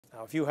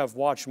Now, if you have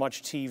watched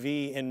much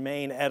TV in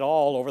Maine at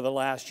all over the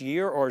last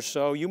year or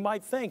so, you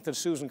might think that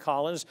Susan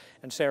Collins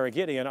and Sarah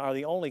Gideon are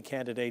the only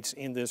candidates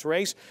in this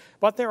race.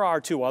 But there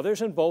are two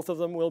others, and both of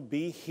them will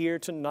be here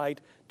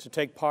tonight to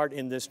take part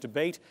in this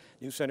debate.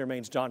 News Center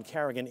Maine's Don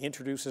Carrigan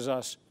introduces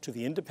us to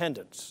the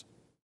independents.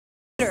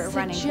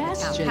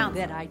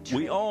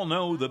 We all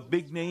know the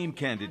big-name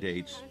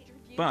candidates,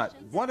 but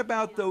what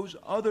about those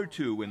other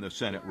two in the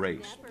Senate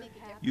race?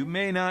 You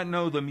may not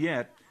know them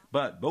yet,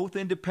 but both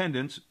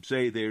independents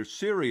say they're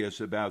serious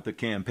about the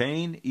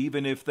campaign,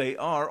 even if they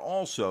are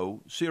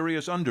also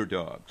serious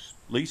underdogs.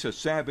 Lisa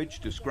Savage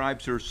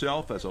describes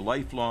herself as a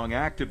lifelong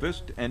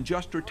activist and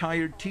just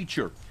retired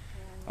teacher.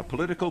 A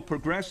political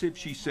progressive,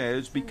 she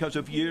says, because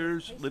of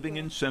years living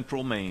in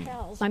central Maine.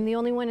 I'm the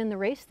only one in the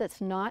race that's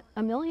not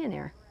a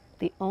millionaire.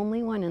 The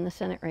only one in the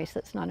Senate race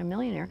that's not a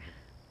millionaire.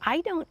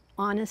 I don't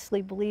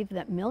honestly believe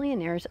that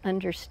millionaires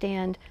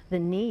understand the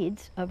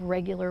needs of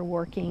regular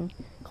working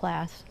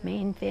class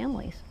Maine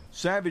families.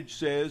 Savage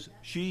says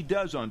she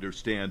does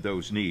understand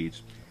those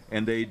needs,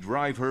 and they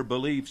drive her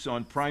beliefs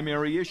on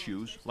primary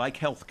issues like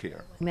health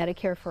care.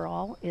 Medicare for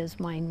All is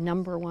my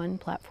 #1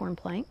 platform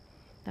plank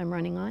I'm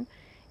running on.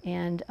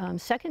 And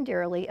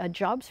secondarily, a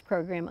jobs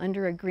program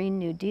under a Green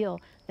New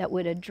Deal that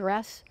would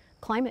address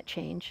climate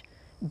change,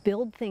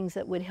 build things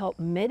that would help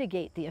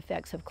mitigate the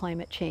effects of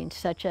climate change,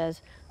 such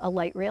as a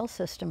light rail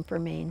system for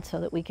Maine so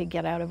that we could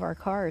get out of our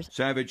cars.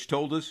 Savage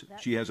told us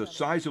she has a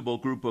sizable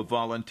group of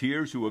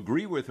volunteers who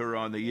agree with her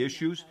on the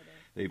issues.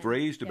 They've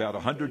raised about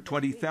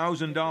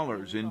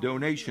 $120,000 in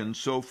donations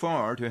so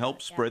far to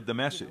help spread the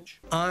message.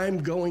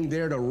 I'm going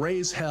there to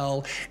raise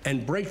hell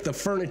and break the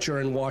furniture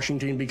in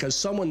Washington because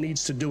someone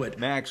needs to do it.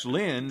 Max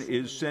Lynn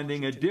is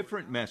sending a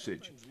different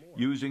message,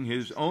 using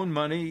his own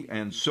money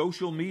and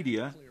social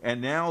media,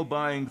 and now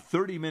buying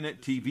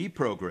 30-minute TV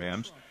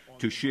programs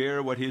to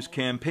share what his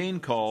campaign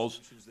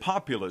calls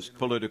populist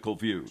political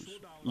views.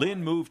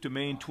 Lynn moved to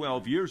Maine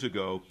 12 years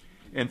ago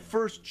and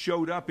first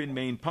showed up in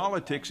Maine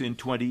politics in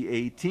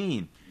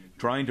 2018,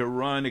 trying to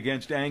run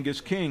against Angus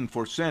King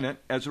for Senate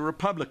as a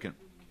Republican,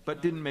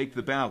 but didn't make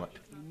the ballot.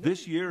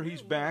 This year,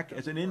 he's back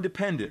as an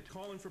independent.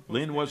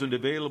 Lynn wasn't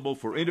available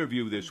for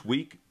interview this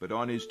week, but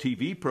on his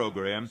TV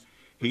program,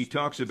 he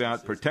talks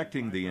about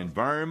protecting the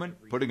environment,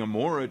 putting a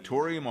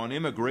moratorium on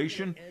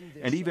immigration,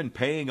 and even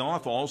paying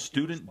off all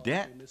student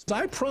debt.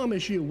 I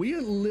promise you, we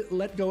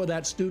let go of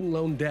that student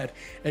loan debt,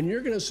 and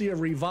you're going to see a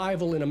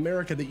revival in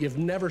America that you've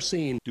never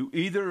seen. Do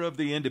either of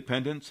the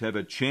independents have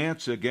a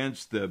chance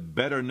against the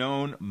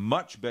better-known,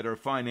 much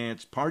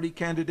better-financed party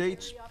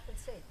candidates?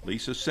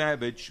 Lisa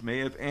Savage may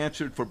have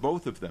answered for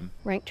both of them.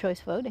 Ranked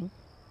choice voting.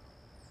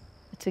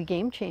 It's a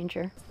game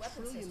changer.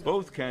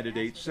 Both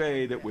candidates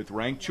say that with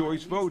ranked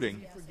choice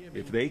voting,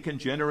 if they can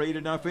generate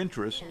enough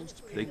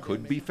interest, they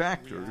could be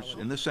factors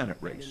in the Senate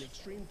race.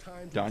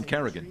 Don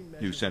Carrigan,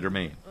 News Center,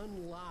 Maine.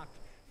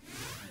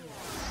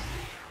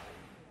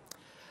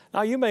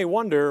 Now, you may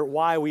wonder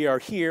why we are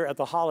here at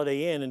the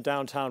Holiday Inn in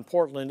downtown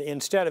Portland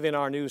instead of in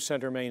our News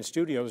Center Maine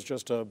studios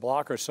just a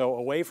block or so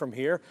away from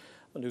here.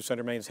 Well, News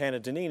Center Maine's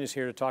Hannah Deneen is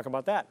here to talk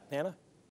about that. Hannah?